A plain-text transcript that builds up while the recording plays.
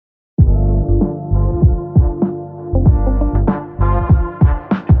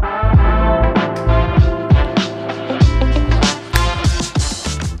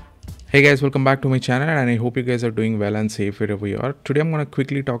Hey guys, welcome back to my channel and I hope you guys are doing well and safe wherever you are. Today I'm going to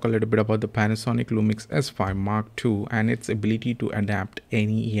quickly talk a little bit about the Panasonic Lumix S5 Mark II and its ability to adapt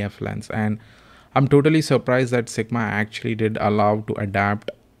any EF lens. And I'm totally surprised that Sigma actually did allow to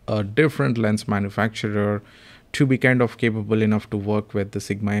adapt a different lens manufacturer to be kind of capable enough to work with the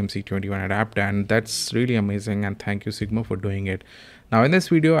Sigma MC21 adapter, and that's really amazing, and thank you Sigma for doing it. Now in this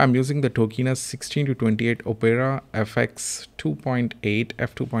video I'm using the Tokina 16-28 Opera FX 2.8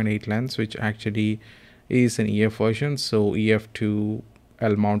 f2.8 lens, which actually is an EF version. So EF2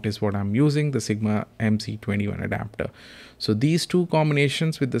 L mount is what I'm using, the Sigma MC21 adapter. So these two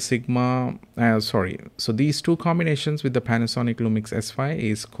combinations with the these two combinations with the Panasonic Lumix S5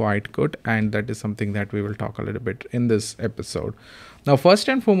 is quite good, and that is something that we will talk a little bit in this episode. Now first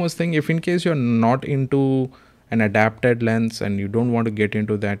and foremost thing, if in case you're not into an adapted lens and you don't want to get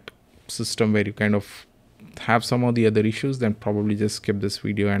into that system where you kind of have some of the other issues, then probably just skip this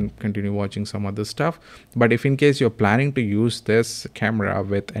video and continue watching some other stuff. But if in case you're planning to use this camera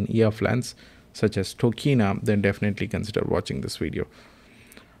with an EF lens such as Tokina, then definitely consider watching this video.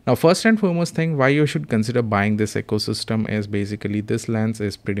 Now first and foremost thing, why you should consider buying this ecosystem is basically this lens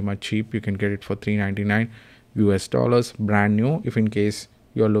is pretty much cheap. You can get it for $399 US, brand new, if in case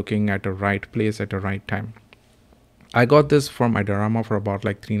you're looking at a right place at a right time. I got this from Idorama for about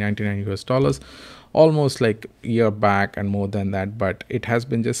like $399 US, almost like a year back and more than that, but it has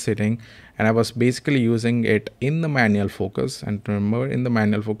been just sitting, and I was basically using it in the manual focus. And remember, in the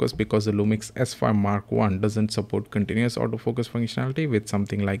manual focus, because the Lumix S5 Mark I doesn't support continuous autofocus functionality with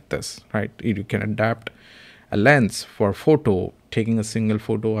something like this, right? You can adapt a lens for photo, taking a single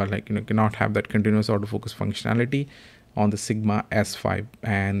photo, or like, cannot have that continuous autofocus functionality on the Sigma S5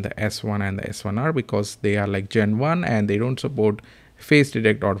 and the S1 and the S1R, because they are like Gen 1 and they don't support face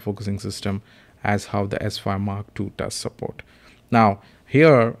detect autofocusing system as how the S5 Mark II does support. Now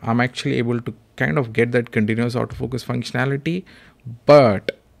here I'm actually able to kind of get that continuous autofocus functionality,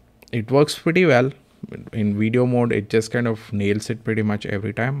 but it works pretty well. In video mode it just kind of nails it pretty much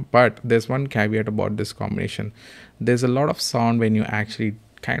every time. But there's one caveat about this combination. There's a lot of sound when you actually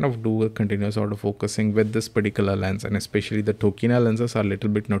kind of do a continuous autofocusing with this particular lens, and especially the Tokina lenses are a little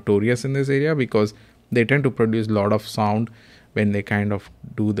bit notorious in this area because they tend to produce a lot of sound when they kind of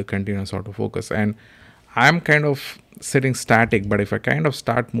do the continuous autofocus. And I'm kind of sitting static, but if I kind of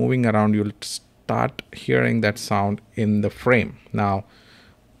start moving around, you'll start hearing that sound in the frame. Now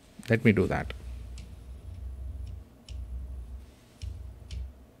let me do that.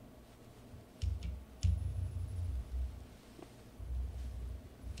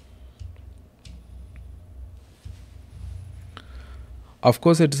 Of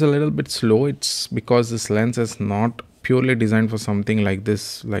course it is a little bit slow. It's because this lens is not purely designed for something like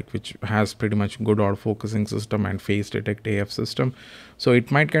this, like which has pretty much good autofocusing system and face detect AF system. So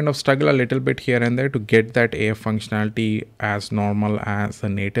it might kind of struggle a little bit here and there to get that AF functionality as normal as the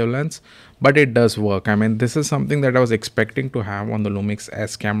native lens, but it does work. I mean, this is something that I was expecting to have on the Lumix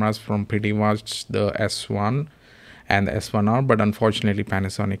S cameras from pretty much the S1 and the S1R, but unfortunately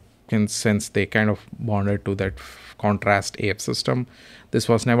Panasonic, since they kind of bonded to that contrast AF system, this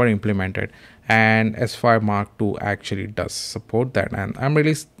was never implemented, and S5 Mark II actually does support that. And I'm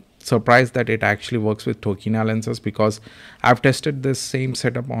really surprised that it actually works with Tokina lenses, because I've tested this same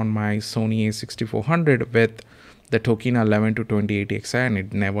setup on my Sony a6400 with the Tokina 11-28 XI, and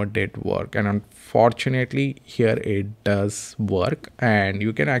it never did work. And unfortunately here it does work, and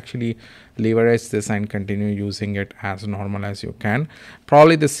you can actually leverage this and continue using it as normal as you can.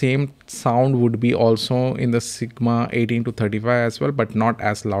 Probably the same sound would be also in the Sigma 18-35 as well, but not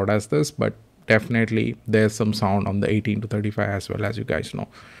as loud as this. But definitely there's some sound on the 18-35 as well, as you guys know,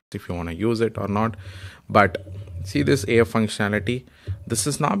 if you want to use it or not. But see this AF functionality, this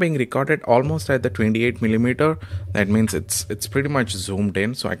is now being recorded almost at the 28mm. That means it's pretty much zoomed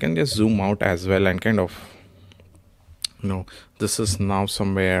in, so I can just zoom out as well and kind of, this is now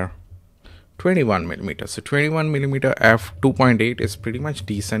somewhere 21mm. So 21mm f2.8 is pretty much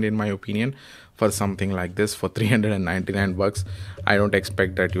decent in my opinion for something like this. For 399 bucks, I don't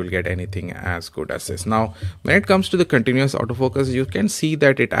expect that you'll get anything as good as this. Now when it comes to the continuous autofocus, you can see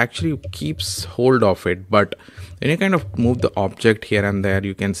that it actually keeps hold of it, but when you kind of move the object here and there,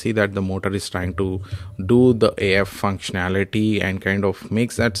 you can see that the motor is trying to do the AF functionality and kind of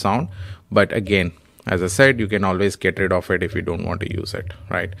makes that sound. But again, as I said, you can always get rid of it if you don't want to use it,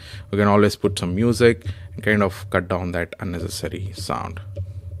 right? You can always put some music and kind of cut down that unnecessary sound.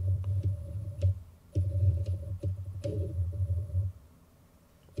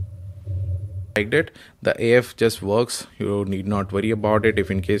 Liked it. The AF just works. You need not worry about it if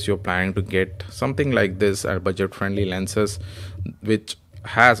in case you're planning to get something like this at budget friendly lenses, which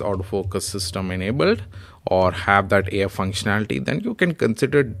has autofocus system enabled or have that AF functionality, then you can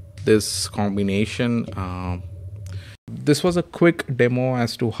consider this combination. This was a quick demo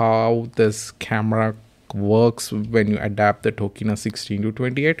as to how this camera works when you adapt the Tokina 16 to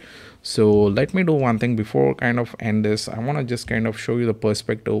 28. So let me do one thing before kind of end this. I want to just kind of show you the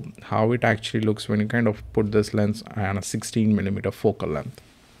perspective how it actually looks when you kind of put this lens on a 16mm focal length.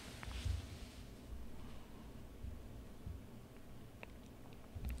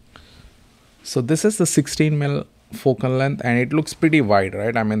 So this is the 16mm focal length and it looks pretty wide,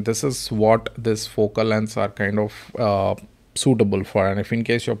 right? I mean, this is what this focal lengths are kind of suitable for. And if in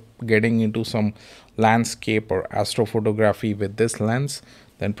case you're getting into some landscape or astrophotography with this lens,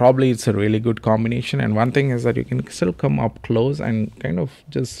 then probably it's a really good combination. And one thing is that you can still come up close and kind of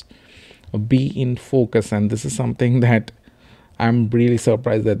just be in focus. And this is something that I'm really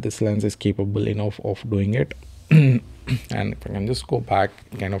surprised that this lens is capable enough of doing it. And if I can just go back,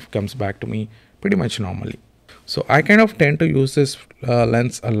 it kind of comes back to me pretty much normally. So I kind of tend to use this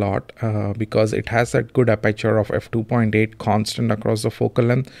lens a lot because it has that good aperture of f2.8 constant across the focal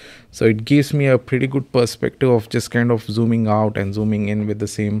length. So it gives me a pretty good perspective of just kind of zooming out and zooming in with the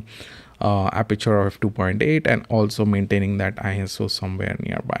same aperture of f2.8 and also maintaining that ISO somewhere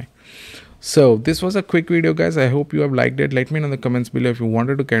nearby. So this was a quick video, guys. I hope you have liked it. Let me know in the comments below if you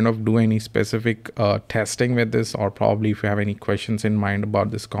wanted to kind of do any specific testing with this, or probably if you have any questions in mind about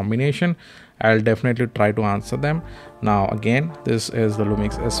this combination. I'll definitely try to answer them. Now again, this is the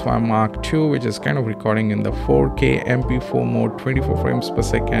Lumix S5 Mark II, which is kind of recording in the 4K MP4 mode, 24 frames per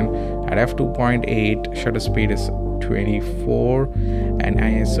second at f2.8. Shutter speed is 24 and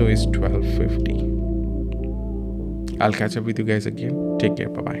ISO is 1250. I'll catch up with you guys again. Take care.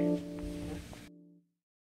 Bye bye.